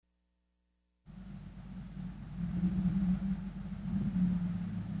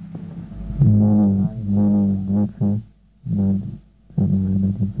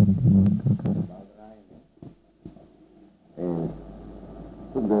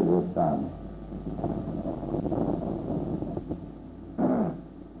this time.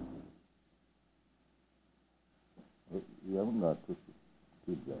 You haven't got to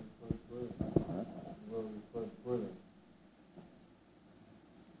keep that. Huh?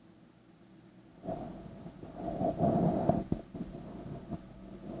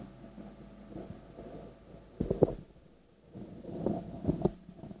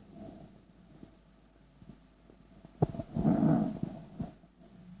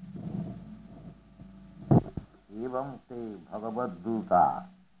 एवं ते भगवद्दूता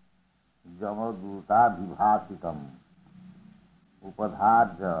जमदूता विभाषितम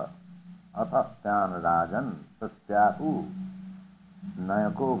उपधार्य अतस्यान राजन तस्याहु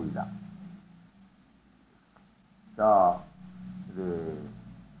नयको विदा. So the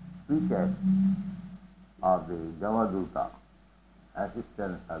speeches of the Jamaduta,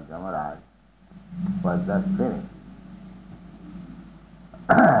 assistants of Jamaraj, was just finished.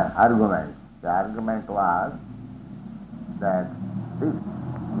 Argument. The argument was that this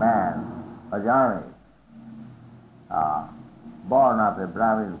man, Ajami, born of a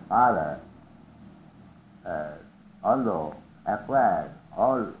Brahmin father, although acquired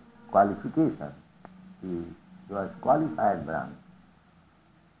all qualifications, he was qualified Brahmin,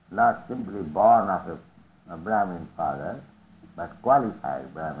 not simply born of a Brahmin father, but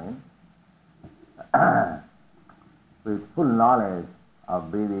qualified Brahmin, with full knowledge of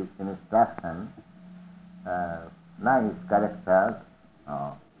Vedic instruction, nice character,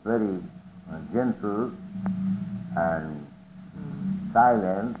 very gentle and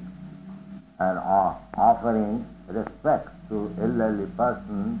silent, and offering respect to elderly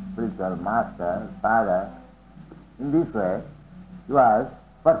person, spiritual master, father. In this way, he was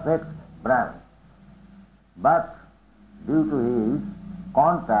perfect Brahmin. But due to his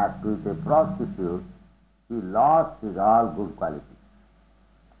contact with a prostitute, he lost his all good qualities.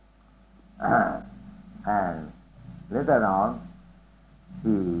 And later on,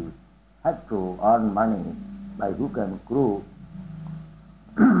 he had to earn money by hook and crook,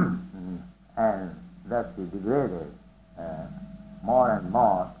 and thus he degraded more and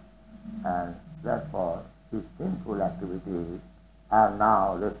more, and therefore his sinful activities are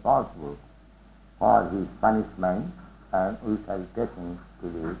now responsible for his punishment, and we shall take him to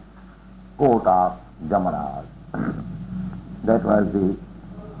the court of Jamaraj. That was the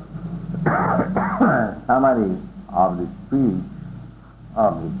summary of the speech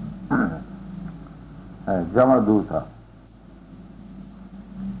of the Jamaduta.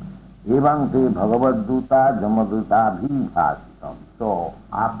 Evam te Bhagavad-duta Jamaduta bhibhasitam. So,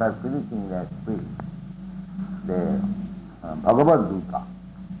 after finishing that speech, the Bhagavad-duta,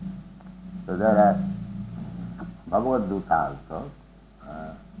 so there are Bhagavad-duta also,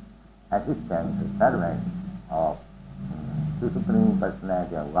 assistant, servant of the Supreme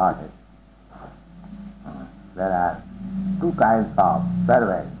Personality of Godhead. There are two kinds of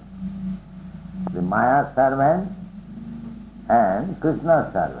servants, the Maya servant and Krishna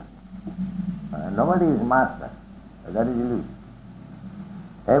servant. Nobody is master, that is illusion.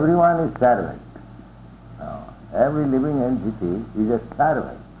 Everyone is servant. Every living entity is a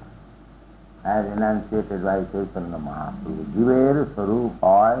servant, as enunciated by Chaitanya Mahaprabhu. Jiver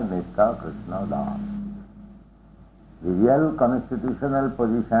Swarupai Nitya Krishna Das. The real constitutional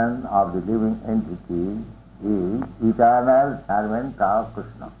position of the living entity is eternal servant of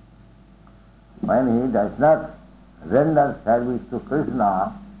Krishna. When he does not render service to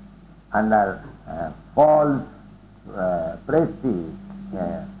Krishna under false prestige,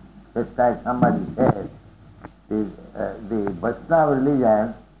 just like somebody said, the Vaishnava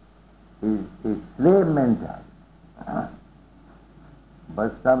religion is slave mental.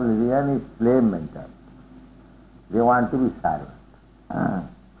 Vaishnava religion is slave mental. They want to be servant.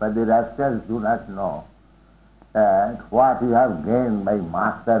 But the rascals do not know that what you have gained by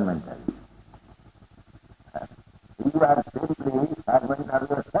master mentality. You are simply servant of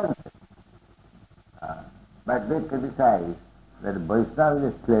your senses. But they criticize that Vaishnava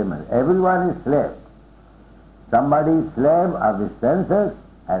is slave. Everyone is slave. Somebody is slave of the senses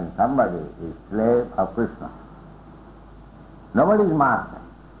and somebody is slave of Krishna. Nobody is master.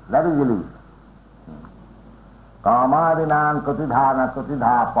 That is illusion. Kamadinam katidhana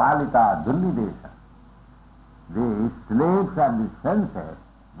katidha palita dhunnidesha. The slaves of the senses,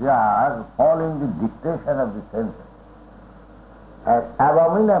 they are following the dictation of the senses. And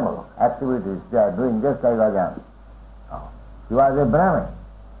abominable activities they are doing, just like Ajahn. He was a Brahmin.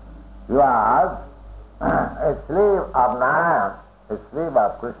 He was a slave of Narayan, a slave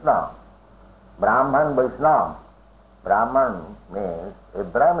of Krishna. Brahman Vaishnava. Brahman means a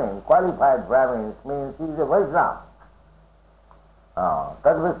Brahmin, qualified Brahmin means he is a Vaishnava.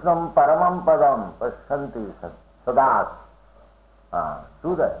 Tad Vishnam Paramam Padam Pasyanti Sadas.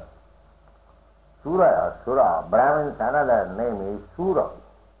 Surya. Surya, Sura. Brahmin's another name is Sura.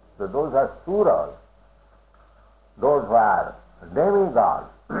 So those are Suras. Those who are demigods.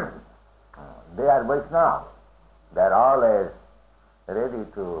 They are Vaishnavas. They are always ready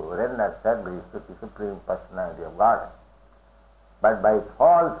to render service to the Supreme Personality of God. But by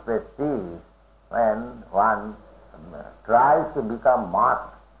false prestige, when one tries to become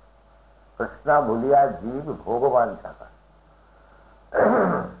master, Krishna Bhuliya Jeev Bhogavan Chakra.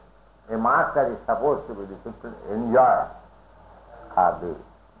 A master is supposed to be the supreme enjoyer of the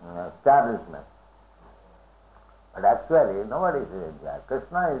establishment. But actually, nobody is an enjoyer.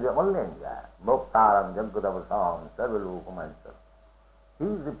 Krishna is the only enjoyer. Bhoktaram Jagadavasam Sarvalukumansar. He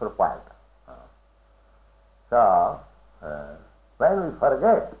is the proprietor. So, when we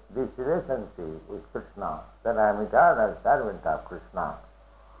forget this relationship with Krishna, that I am eternal servant of Krishna,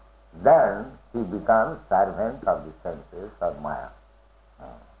 then he becomes servant of the senses or Maya.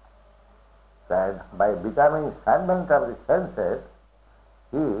 That by becoming servant of the senses,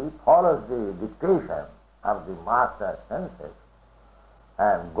 he follows the dictation of the master senses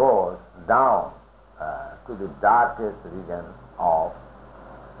and goes down to the darkest region of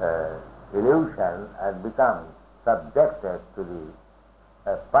illusion and becomes subjected to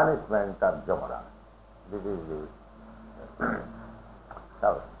the punishment of Jamara. This is the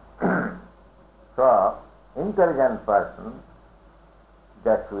so intelligent person,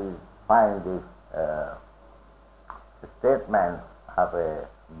 just we find this statement of a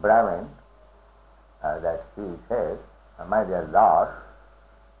Brahmin that she says, my dear Lord,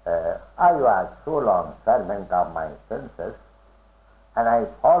 I was so long servant of my senses and I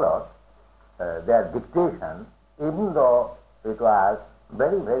followed their dictation even though it was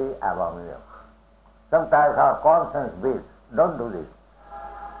very, very abominable. Sometimes our conscience beats, don't do this.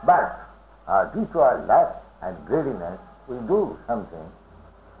 But due to our lust and greediness, we do something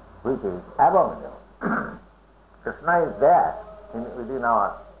which is abominable. Krishna is there within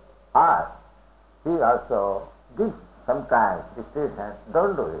our heart. He also gives sometimes dictation,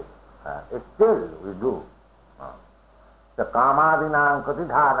 don't do it. Still we do. The kamadinam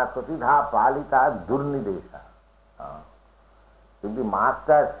kratidha palita durnidesha. If the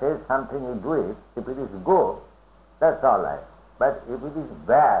master says something, you do it. If it is good, that's all right. But if it is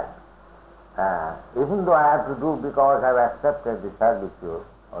bad, even though I have to do because I have accepted the servitude,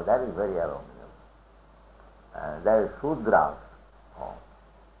 that is very abominable. There is Shudras.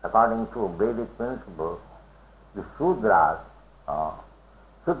 According to Vedic principle, the Shudras,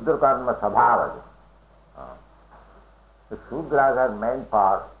 Shudra Karma Sabhavadi. The Shudras are meant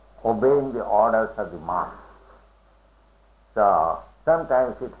for obeying the orders of the master. So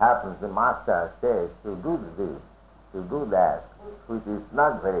sometimes it happens, the master says, you do this, you do that, which is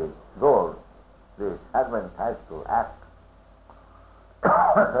not very good, the servant has to act.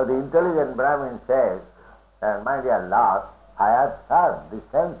 So the intelligent Brahmin says, my dear Lord, I have served the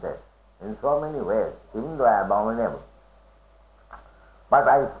senses in so many ways, even though I am abominable. But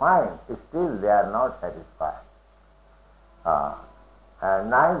I find still they are not satisfied. And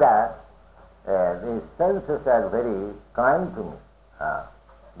neither the senses are very kind to me.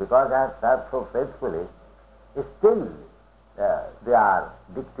 Because I have served so faithfully, still they are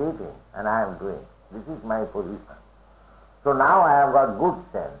dictating and I am doing. This is my position. So now I have got good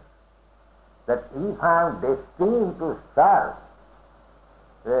sense that if I am destined to serve,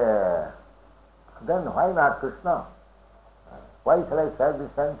 then why not Krishna? Why shall I serve the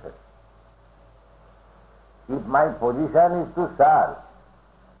senses? If my position is to serve,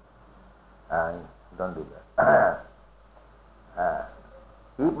 don't do that.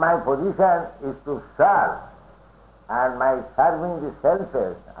 If my position is to serve, and by serving the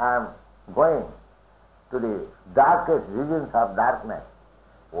senses I am going to the darkest regions of darkness,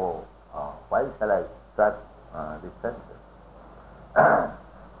 why shall I serve the senses?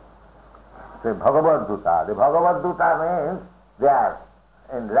 The Bhagavad Dutta. The Bhagavad Dutta means they are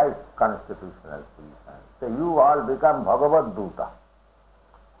in right constitutional position. So you all become Bhagavad Dutta.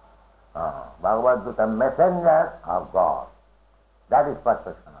 Bhagavad Dutta, messenger of God. That is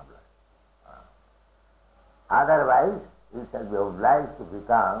perfection of life. Otherwise, you shall be obliged to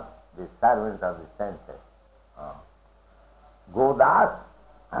become the servant of the senses. Godas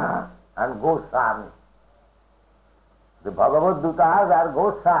and Goswami. The Bhagavad Duttas are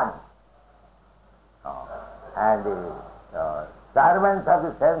Goswami. And the servants of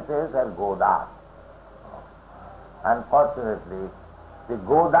the senses are Godas. Unfortunately, the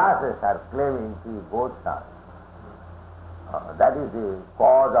Godasas are claiming to be Goswami. That is the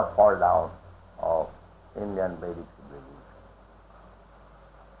cause of fall down of Indian Vedic civilization.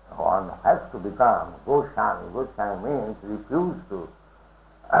 one has to become Goswami. Goswami means refuse to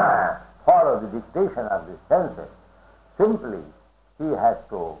follow the dictation of the senses. Simply, he has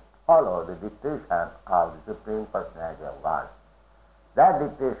to follow the dictation of the Supreme Personality of God. That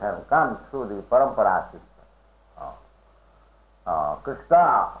dictation comes through the parampara system.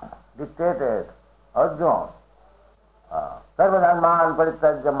 Krishna dictated Arjuna, Sarvadharman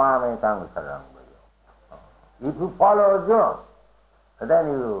parityajya mam ekam saranam vraja. If you follow Arjuna, then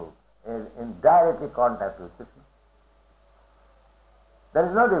you are in directly contact with Krishna. There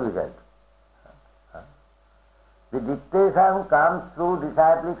is no difficulty. The dictation comes through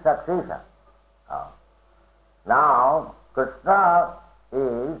disciplic succession. Now, Krishna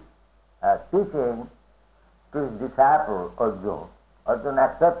is teaching to his disciple Arjuna. Arjuna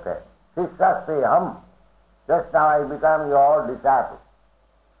accepted. Shishya Seham. Just now I become your disciple.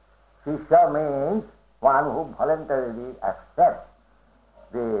 Shishya means one who voluntarily accepts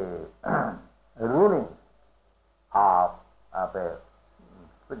the ruling of a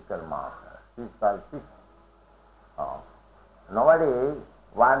spiritual master. He is called Shishya. Nobody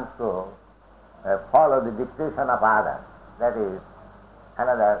wants to follow the dictation of others. That is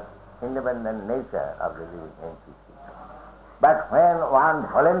another independent nature of the living entity. But when one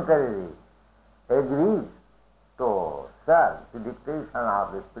voluntarily agrees to serve the dictation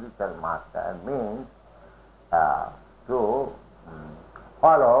of the spiritual master, means to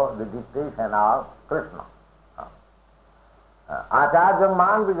follow the dictation of Krishna. Acharya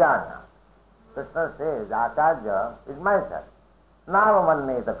man vijana. Krishna says, Acharya is myself.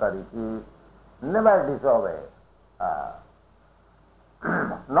 Navamanneta kariti, never disobey.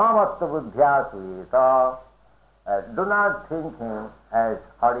 Namastu buddhya suyeta, do not think him as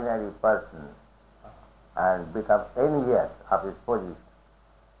ordinary person and become envious of his position.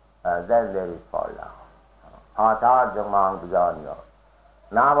 Then there is fall down. Acharya man vijana,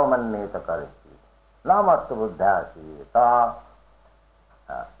 navamanneta kariti, namastu buddhya suyeta.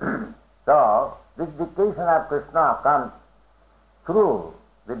 So, this dictation of Krishna comes through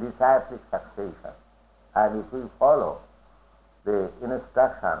the disciplic succession. And if we follow the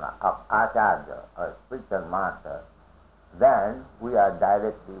instruction of Acharya or spiritual master, then we are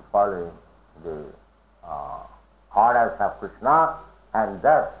directly following the orders of Krishna, and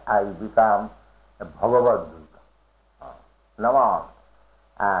thus I become a Bhagavad Dutta. Naman,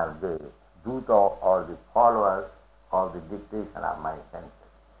 and the Dutta or the followers of the dictation of my senses.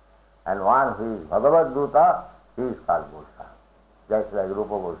 And one who is Bhagavad Dutta, he is called Goswami. Just like Rupa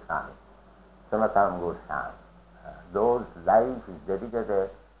Goswami, Sanatana Goswami. Those life is dedicated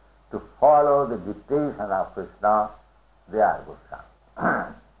to follow the dictation of Krishna, they are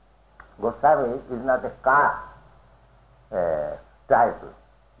Goswami. Goswami is not a caste title,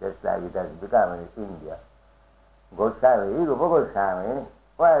 just like it has become in India. Goswami, Rupa Goswami,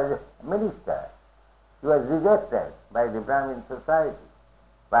 was a minister. He was rejected by the Brahmin society.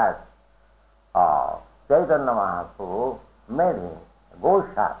 But Chaitanya Mahaprabhu made him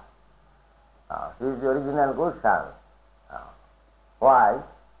Goswami. He is the original Goswami. Why?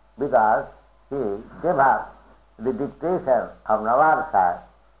 Because he gave up the dictation of Navarsha,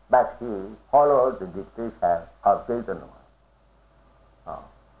 but he followed the dictation of Chaitanya Mahaprabhu.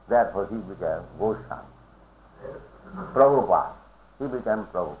 Therefore he became Goswami. Prabhupada. He became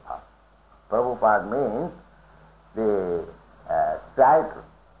Prabhupada. Prabhupada means the title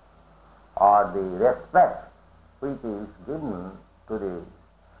or the respect which is given to the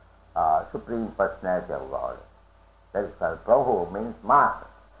Supreme Personality of God. That is called Prabhu means master,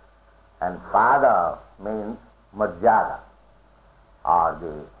 and Father means Marjada, or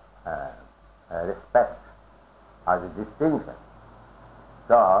the respect or the distinction.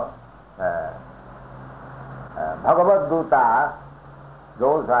 So, Bhagavad Gita,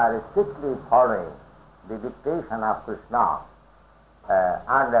 those who are strictly following the dictation of Krishna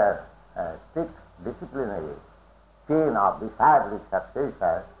under strict disciplinary chain of disciplic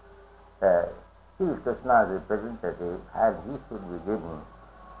succession, he is Krishna's representative, and he should be given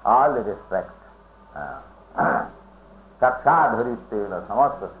all the respect. Sakshadharitena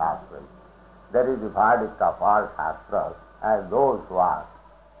samasta shastras. That is the verdict of all shastras, and those who are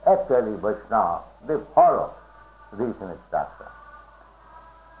actually Vaishnava, they follow these instructions.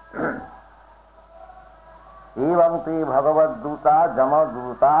 एवं ते भगवद्दूता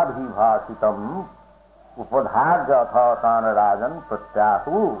जमदूता विभाषितम उपधार्य अथान राजन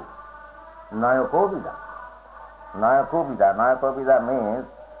प्रत्याहु नयकोविदा. Nayakobida. Nayakobida means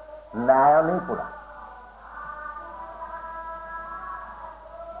Nayanipura.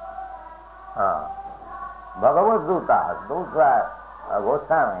 Bhagavad Dutta, those who are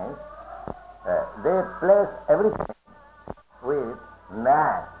Goswamis, they place everything with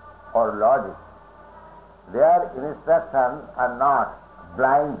Naya, or logic. Their instructions are not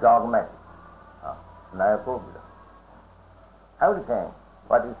blind dogmatic. Nayakobhida. Everything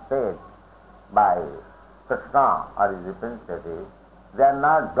what is said by Krishna or his representative, they are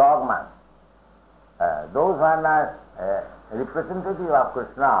not dogmas. Those who are not representative of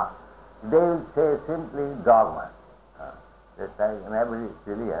Krishna, they will say simply dogma. Just like in every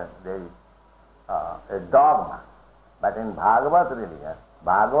religion there is a dogma. But in Bhagavad religion,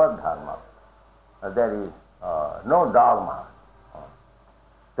 Bhagavad Dharma, there is no dogma.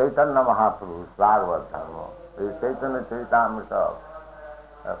 Chaitanya Mahaprabhu, Bhagavad Dharma, Chaitanya Charitamrita,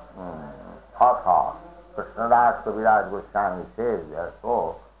 author Krishnadas Kaviraj Goswami says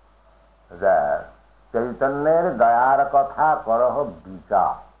therefore that Chaitanya Dayar Katha Karaha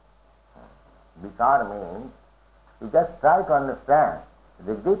Vichar. Vichar means you just try to understand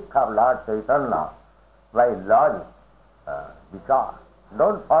the gift of Lord Chaitanya by logic, vichar.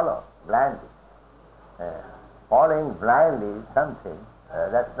 Don't follow blindly. Following blindly something,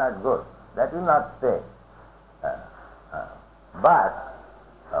 that's not good. That will not stay. But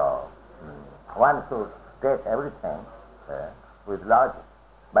one should take everything with logic.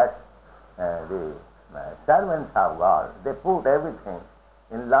 But the servants of God, they put everything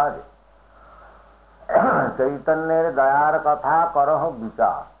in logic. Chaitanya Dayar Katha Karaha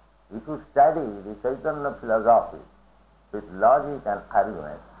Vichar. If you study the Chaitanya philosophy with logic and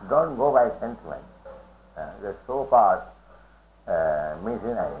argument, don't go by sentiment. The so-called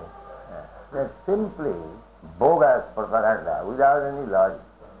missionary, they're simply bogus propaganda without any logic.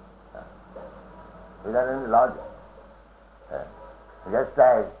 Without any logic. Just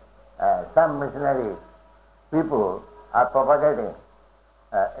like some missionary people are propagating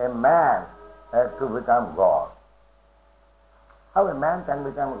a man to become God. How a man can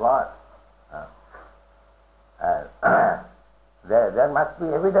become God? There must be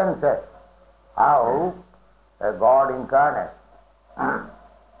evidences how a God incarnate.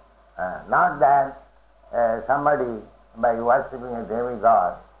 Not that somebody by worshipping a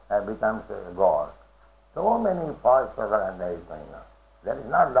demigod becomes a God. So many false propaganda is going on. That is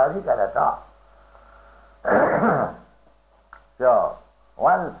not logical at all. So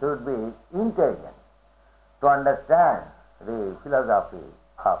one should be intelligent to understand the philosophy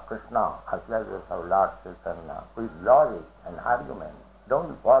of Krishna, or philosophy of Lord Chaitanya, with logic and argument.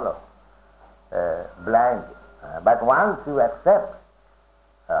 Don't follow blindly. But once you accept,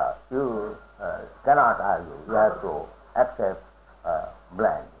 you cannot argue. You have to accept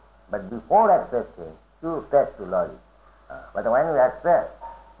blindly. But before accepting, you take to logic. But when you accept,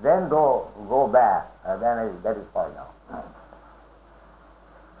 then go back, then that is fall down.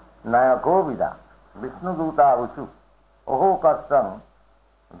 Nayakobhida, Vishnuduta Uchu, Oho Kastam,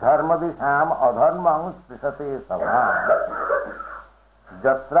 Dharmadisham Adharmang Sprisate Sabha,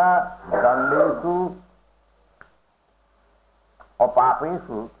 Jatra Dandesu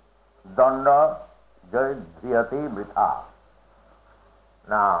Opapeshu Danda Jayadhriyate Vritha.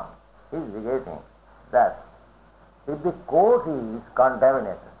 Now, he is indicating that if the court is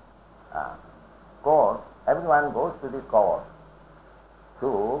contaminated, court, everyone goes to the court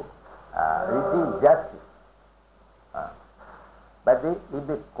to receive justice. But if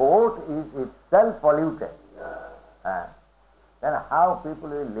the court is itself polluted, then how people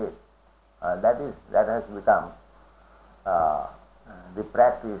will live? That has become the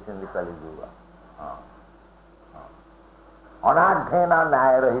practice in the Kali Yuga. Anadhena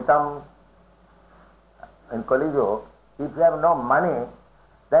Nayarahitam. In Kali Yuga, if you have no money,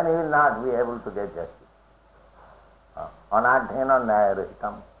 then you will not be able to get justice. Anadhena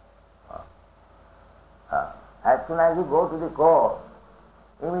Nayarahitam. As soon as you go to the court,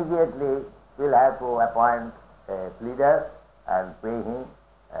 immediately you will have to appoint a pleader and pay him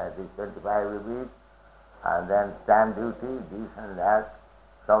the 25 rupees, and then stamp duty, this and that,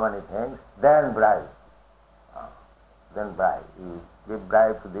 so many things, then bribe. Then bribe. You give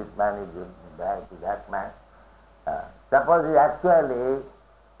bribe to this man, you give bribe to that man. Suppose you actually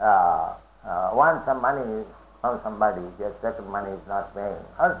want some money from somebody, just second money is not paying,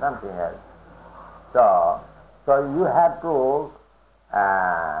 or something else. So you have to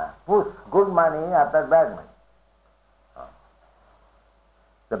push good money after bad money.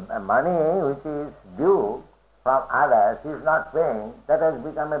 The money which is due from others is not paying, that has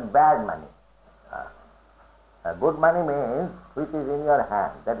become a bad money. Good money means which is in your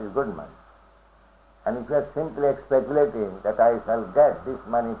hand, that is good money. And if you are simply speculating that I shall get this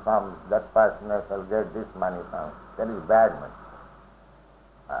money from that person, I shall get this money from, that is bad money.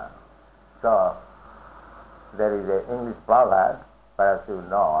 So there is an English proverb, perhaps you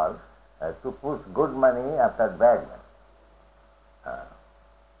know, to push good money after bad money.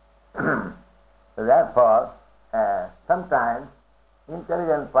 So therefore, sometimes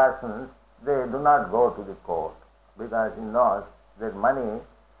intelligent persons, they do not go to the court because he knows that money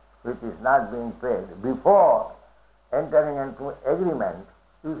which is not being paid, before entering into agreement,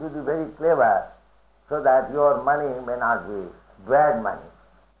 you should be very clever so that your money may not be bad money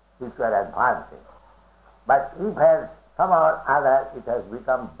which you are advancing. But if somehow or other it has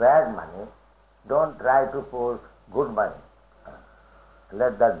become bad money, don't try to push good money.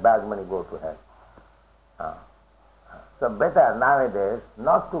 Let that bad money go to hell. So better nowadays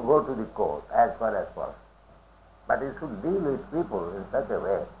not to go to the court as far as possible. But you should deal with people in such a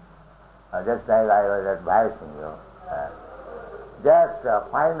way, just like I was advising you, just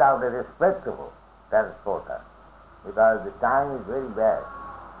find out a respectable transporter, because the time is very bad.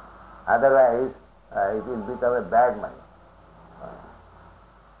 Otherwise, it will become a bad money.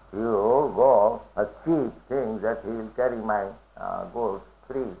 You go a cheap thing that he will carry my goods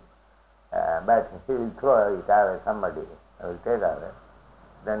free, but he will throw it away, somebody will take away,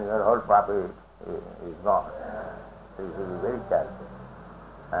 then your whole profit is gone. So you should be very careful.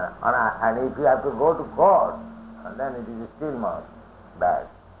 And if you have to go to court, then it is still more bad.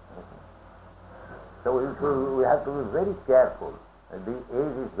 So we have to be very careful. The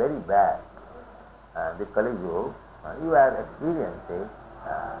age is very bad. The Kali Yuga, you are experiencing,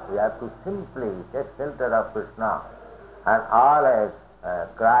 we have to simply take shelter of Krishna and always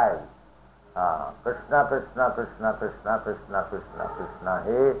cry, Krishna, Krishna, Krishna, Krishna, Krishna, Krishna, Krishna,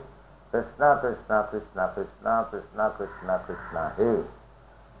 He, Krishna, Krishna, Krishna, Krishna, Krishna, Krishna, Krishna, He,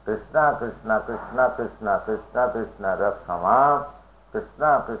 Krishna, Krishna, Krishna, Krishna, Krishna, Krishna, Rakshama, Krishna,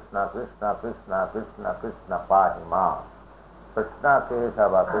 Krishna, Krishna, Krishna, Krishna, Krishna, Pahima, Krishna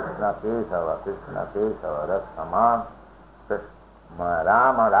Kesava, Krishna Kesava, Krishna Kesava, Rakshama,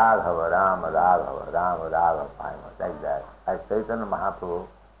 Rama Raghava, Rama Raghava, Rama Raghava, Pahima, like that. As Chaitanya Mahaprabhu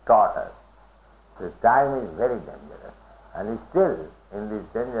taught us. The time is very dangerous, and still in this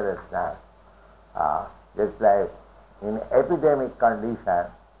dangerous time, just like in epidemic condition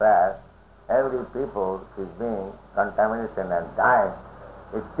where every people is being contaminated and dying,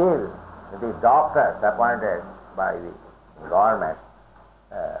 still the doctors appointed by the government,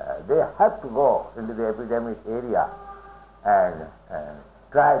 they have to go into the epidemic area and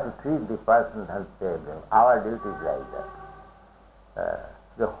try to treat the person and save them. Our duty is like that.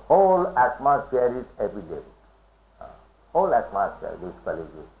 The whole atmosphere is epidemic. Whole atmosphere is Kali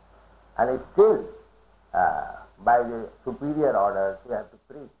Yuga. And still, by the superior orders, we have to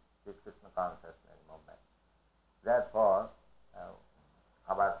preach this Krishna consciousness movement. Therefore,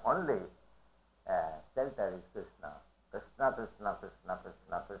 our only shelter is Krishna. Krishna, Krishna, Krishna,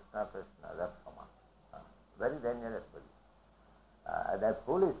 Krishna, Krishna, Krishna, Rakshama. Very dangerous. That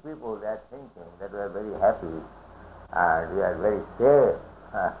foolish people, they are thinking that we are very happy and we are very safe.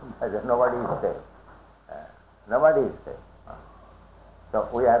 But nobody is safe. Nobody is safe. So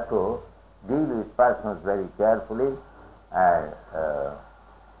we have to deal with persons very carefully, and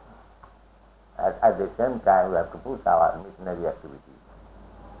at the same time we have to push our missionary activities.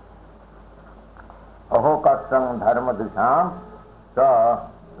 Aho kastam dharma disham,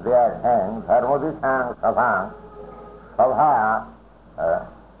 so they are saying dharma disham sabham, sabham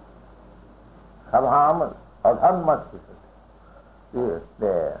adharma.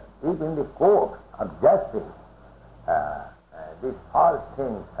 If in the court of justice, these false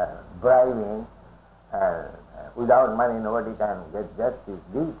things, bribing, without money nobody can get justice,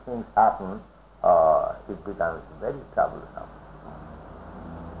 these things happen, it becomes very troublesome.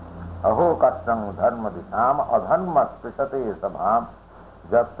 Aho kastam dharma disham adharma sprisate sabham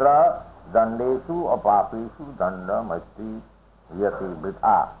jatra dandesu apapesu danda masti yati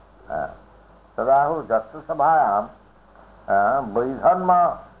vritha. Sadahu jatra sabhayam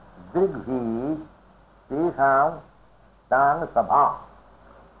vaidharma drighi tesham tang sabha.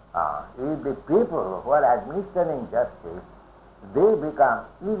 If the people who are administering justice, they become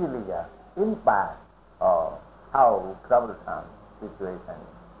easily impact of how troublesome situation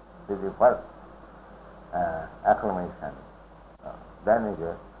is. This is the first acclamation. Then it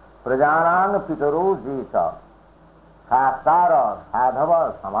is Prajanang pitaro jeta sastara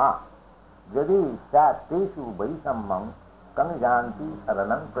sadhava sama jadi satesu vaisammam kanjanti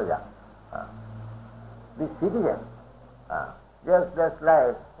saranam praja. The citizen, just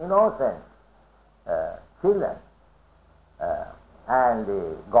like innocent children, and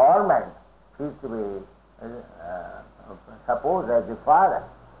the government is to be supposed as the father.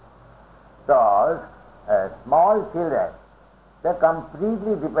 So, small children, they are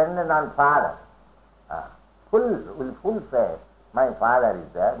completely dependent on father. Full faith. My father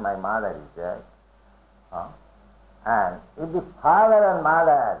is there, my mother is there. And if the father and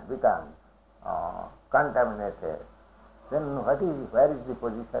mother become contaminated, then where is the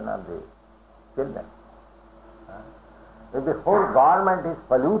position of the children? If the whole government is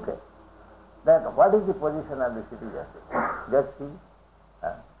polluted, then what is the position of the citizen? Just see,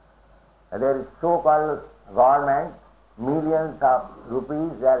 there is so-called government, millions of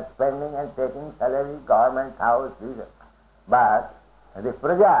rupees they are spending and taking salary, government house, but the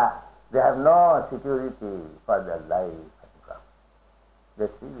praja, they have no security for their life.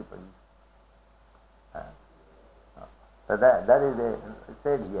 Just see the position. So that is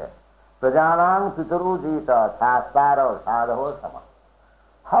said here. Prajanang pitarujita sasparo sadho sama.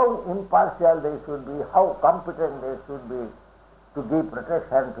 How impartial they should be, how competent they should be to give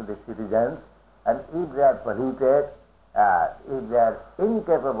protection to the citizens, and if they are polluted, if they are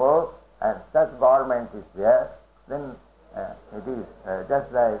incapable, and such government is there, then it is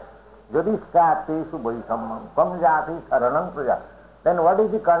just like Jadishkati Subhaisamam Pamjati Saranam Praja. Then what is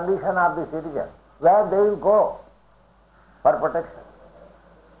the condition of the citizen? Where they will go for protection?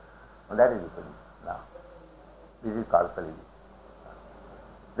 That is the position. Now, this is called Kali.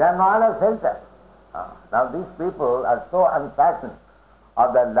 They are not a shelter. Now these people are so uncertain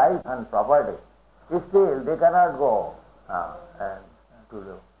of their life and property. Still they cannot go and to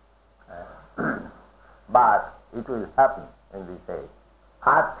the but it will happen in this age.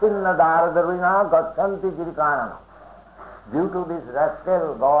 Hathinna Daradavina Gatsanti Girikanana. Due to this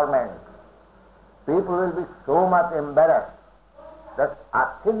rascal government, people will be so much embarrassed that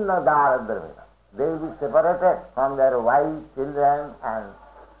Hathinna Daradavina. They will be separated from their wives, children and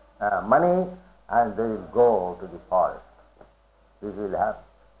money, and they will go to the forest. This will happen.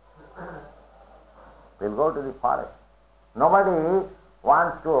 They will go to the forest. Nobody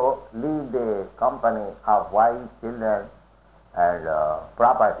wants to leave the company of wives, children and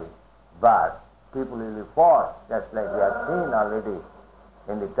property, but people will be forced, just like we have seen already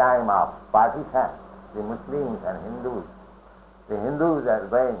in the time of partition, the Muslims and Hindus. The Hindus are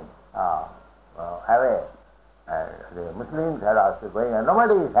going away, and the Muslims are also going, and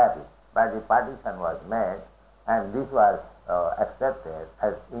nobody is happy. But the partition was made, and this was accepted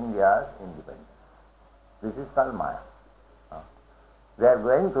as India's independence. This is called Maya. They are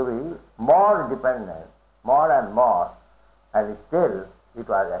going to be more dependent, more and more, and still it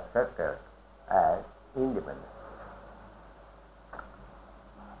was accepted as independence.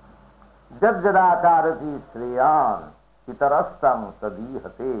 Jab jadakarati sriyan itarastam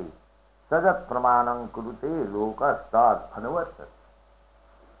sadihate sajat pramanam kurute lokastat anuvartat.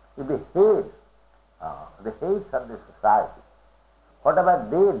 If they hate, the hate of the society, whatever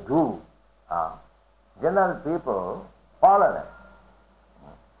they do, general people follow them.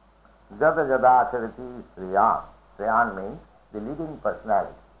 Jada jadacharati sriyan. Sriyan means the leading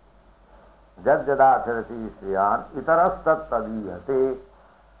personality. Jad jadacharati sriyan itarastat tadihate,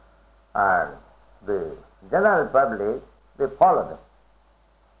 and the general public, they follow them.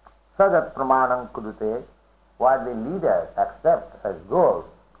 Sajat pramanam kudute, what the leaders accept as good,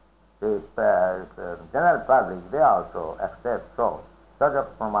 the general public, they also accept so. Sajat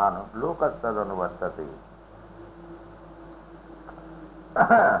pramanam lokas tadanuvartati.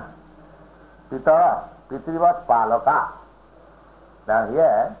 Pita, Pitrivat Palaka. Now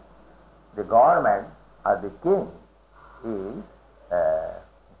here, the government or the king is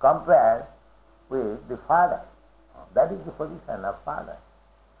compared with the father. That is the position of father.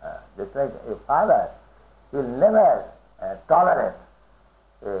 Just like a father will never tolerate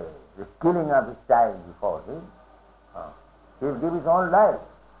the killing of his child before him. He will give his own life.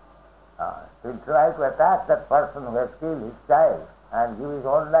 He will try to attack that person who has killed his child and give his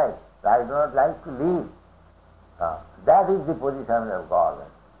own life. I do not like to live. That is the position of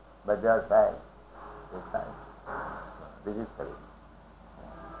government. But they are saying, this is correct.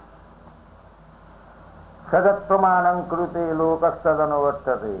 Sadat pramanam krute lokas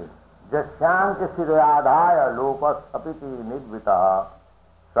tadanuvartate jasyanka siryadhaya lokas apiti nidvitaha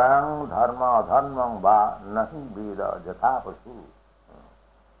sayang dharma dharmam va nahi veda jathapasu.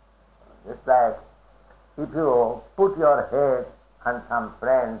 Just like if you put your head on some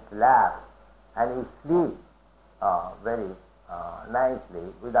friend's lap and you sleep very nicely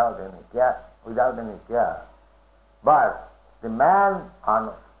without any care, but the man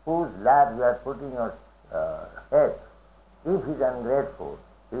on whose lap you are putting your head, if he is ungrateful,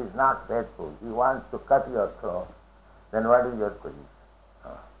 he is not faithful, he wants to cut your throat, then what is your position?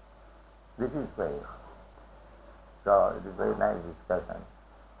 This is very. So it is very nice discussion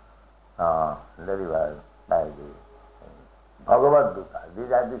delivered by the Bhagavad Gita.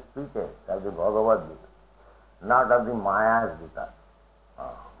 These are the speeches of the Bhagavad Gita, not of the Maya's Gita.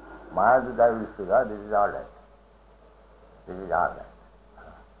 Maya's Gita will figure, this is all right. This is all right.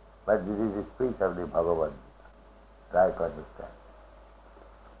 But this is the speech of the Bhagavad Gita. Try to understand.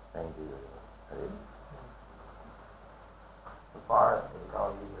 Thank you very much. Hare Krishna. The forest is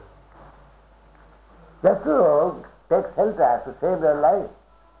all leaders. Just to take shelter to save their life.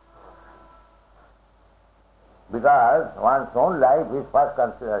 Because one's own life is first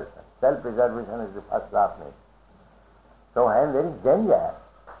consideration. Self-preservation is the first last need. So when there is danger,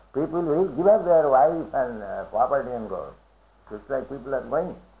 people will give up their wife and property and go. Just like people are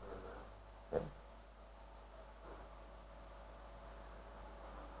going. Okay.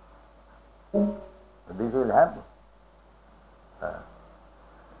 This will happen.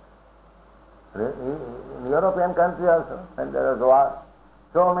 In European country also, when there is war,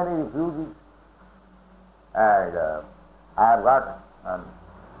 so many refugees. And I have got, and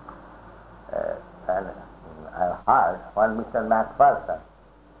I have heard one Mr. Macpherson,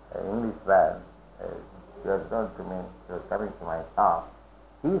 an English man, he was known to me, he was coming to my shop.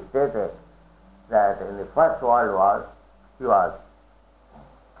 He stated that in the First World War, he was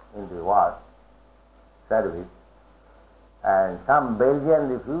in the war service, and some Belgian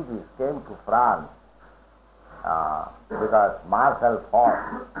refugees came to France because Marshal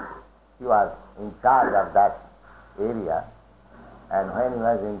Foch, he was in charge of that area, and when he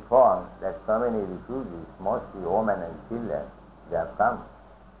was informed that so many refugees, mostly women and children, they have come,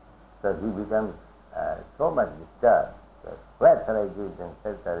 so he becomes so much disturbed that where shall I give them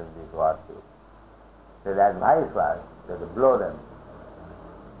shelter in this warfare? So the advice was that to blow them,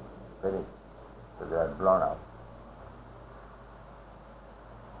 finish. So they are blown up.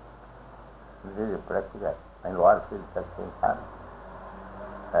 This is practical, and what will such things happen?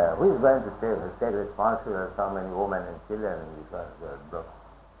 Who is going to take responsibility for so many women and children because they are blown up?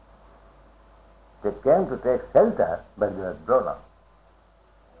 They came to take shelter, but they are blown up.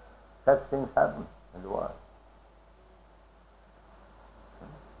 Such things happen in the world.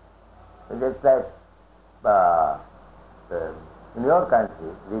 Just like in your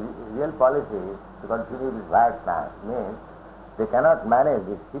country, the real policy is to continue with white man. Means they cannot manage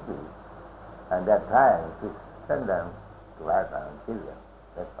these cities, and they are trying to send them to white man and kill them.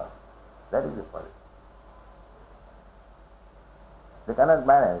 That's all. That is the policy. They cannot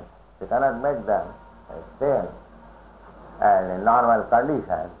manage, they cannot make them sane, and in normal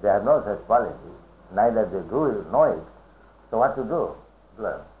conditions they have no such policy, neither they do know it. So what to do?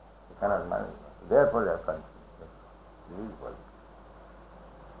 They cannot manage. Therefore they are confused. This is policy.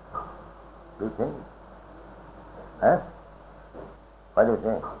 Do you think? Huh? What do you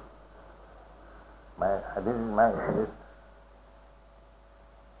think? This is my suggestion.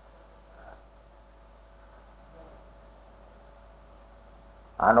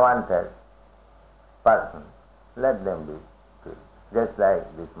 Unwanted person, let them be killed. Just like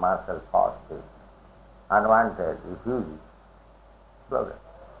this Marshal Foch did. Unwanted refugees, blow them.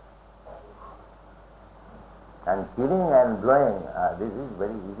 And killing and blowing, this is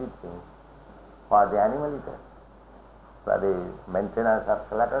very easy thing for the animal eaters, for the maintenance of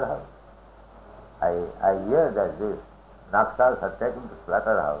slaughterhouse. I hear that these Naxals are taken to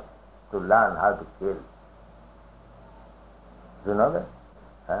slaughterhouse to learn how to kill. Do you know that?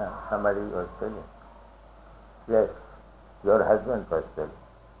 Somebody was telling. Yes, your husband was telling.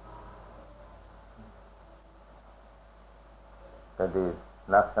 That these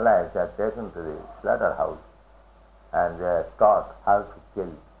Naxalites are taken to the slaughterhouse and they are taught how to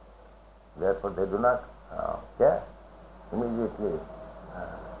kill. Therefore they do not care. Immediately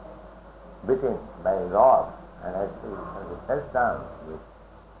beaten by rods and actually held down with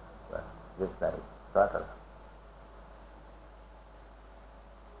just like slaughterhouse.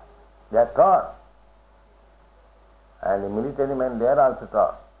 They are taught. And the military men, they are also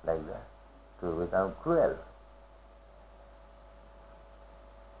taught like that, to become cruel.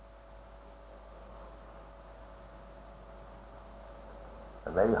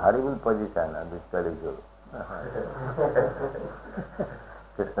 A very horrible position of this study group.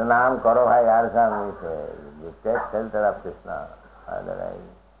 Krishna Naam Karo Bhai Arsam, you take shelter of Krishna, otherwise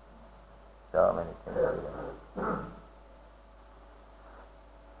so many things.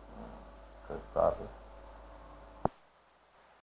 So stop it.